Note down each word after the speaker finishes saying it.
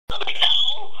No, but if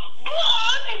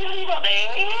you leave your name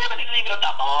and you leave your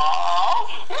number,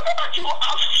 we'll get back to you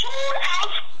as soon as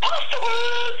possible.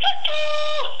 Thank you.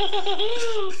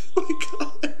 Oh my god,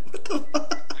 what the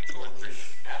fuck?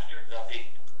 After the beep.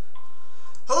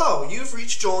 Hello, you've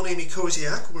reached Joel and Amy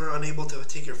Koziak. We're unable to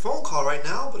take your phone call right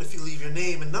now, but if you leave your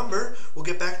name and number, we'll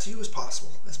get back to you as soon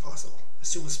as possible. As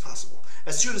soon as possible.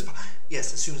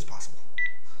 Yes, as soon as possible.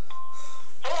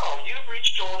 Hello, you've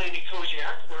reached Joel and Amy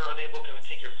Koziak. We're unable to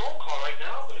take your phone call right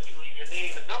now, but if you leave your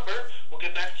name and number, we'll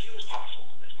get back to you as possible.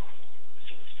 As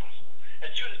soon as possible.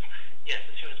 Yes,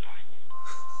 as soon as possible.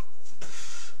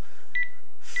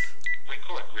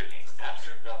 Record greeting after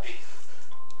the beep.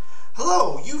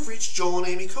 Hello, you've reached Joel and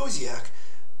Amy Koziak.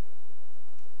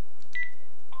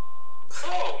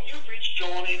 Hello, you've reached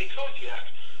Joel and Amy Koziak.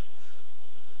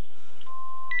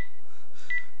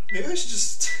 Maybe I should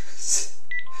just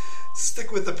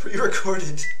stick with the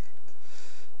pre-recorded.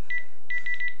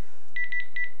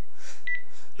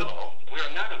 No, we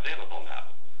are not available now.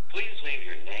 Please leave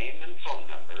your name and phone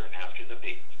number after the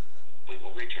beep. We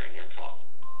will return your call.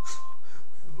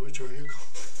 Return your call.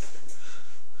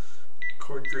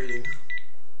 Record greeting.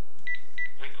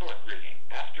 Record greeting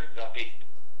after the beep.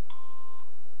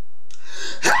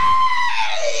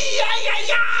 Hey!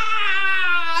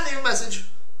 Yeah! Leave a message.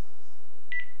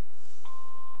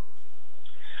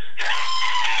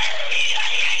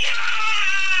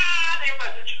 Leave a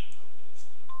message.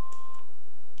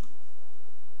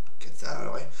 Get that out of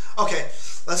the way. Okay,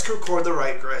 let's record the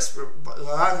right greeting.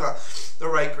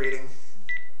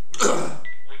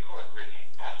 Record greeting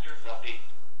after the beep.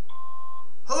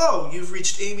 Hello, you've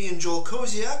reached Amy and Joel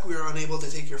Koziak. We are unable to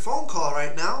take your phone call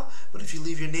right now, but if you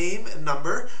leave your name and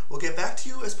number, we'll get back to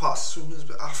you as possible.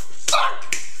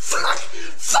 Fuck!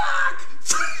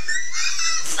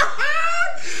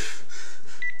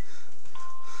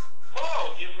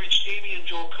 Hello, you've reached Amy and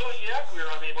Joel Koziak. We are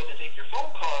unable to take your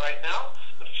phone call right now,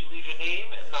 but if you leave your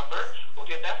name and number, we'll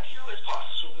get back to you as possible.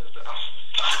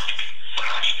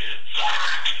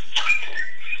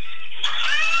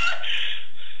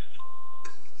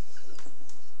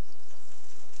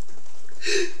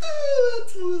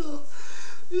 That's a little...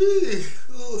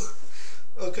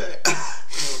 Okay.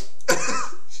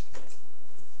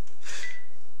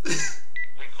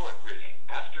 Record greeting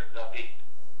after the beep.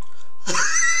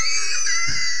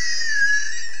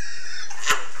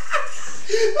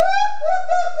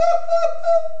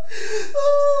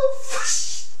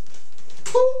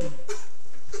 Poop.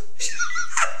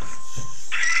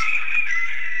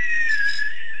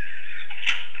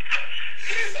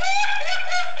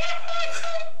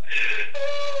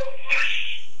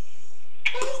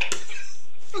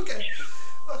 Okay.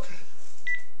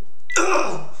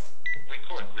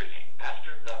 Record greeting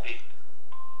after the beep.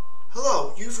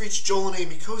 Hello, you've reached Joel and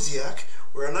Amy Koziak.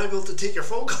 We're unable to take your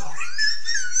phone call right now.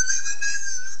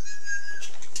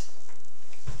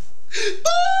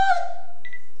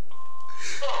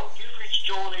 Hello, you've reached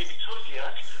Joel and Amy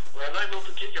Koziak. We're unable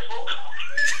to take your phone call.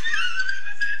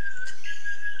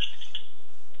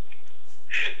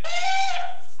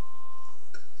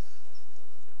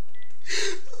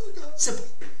 Simple.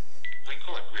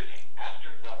 Record greeting after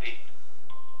the beep.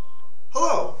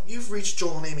 Hello, you've reached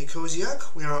Joel and Amy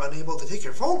Koziak. We are unable to take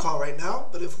your phone call right now,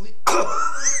 but if we... Hello,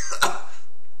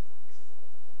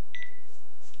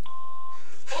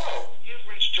 you've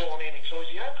reached Joel and Amy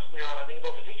Koziak. We are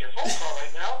unable to take your phone call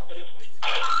right now, but if we...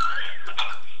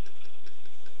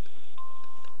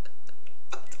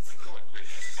 Record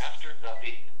greeting after the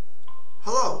beep.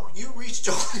 Hello, you reached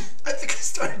Joel... I think I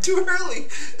started too early.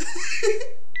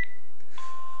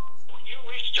 You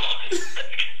reached Joel. I think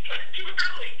I started too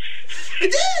early. I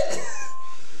did!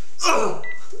 Ugh.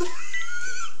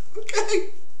 Okay.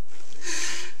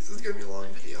 This is going to be a long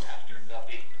video. After the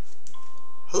beep.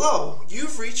 Hello,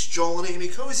 you've reached Joel and Amy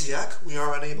Koziak. We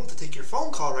are unable to take your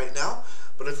phone call right now,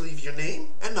 but if you leave your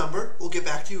name and number, we'll get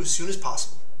back to you as soon as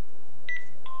possible.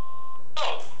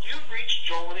 Oh, you've reached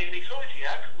Joel and Amy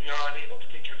Koziak. We are unable to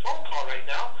take your phone call right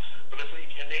now, but if you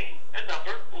leave your name and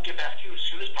number, we'll get back to you as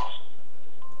soon as possible.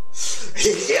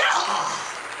 Yeah!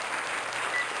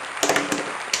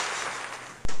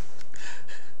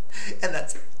 And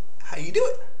that's how you do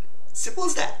it. Simple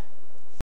as that.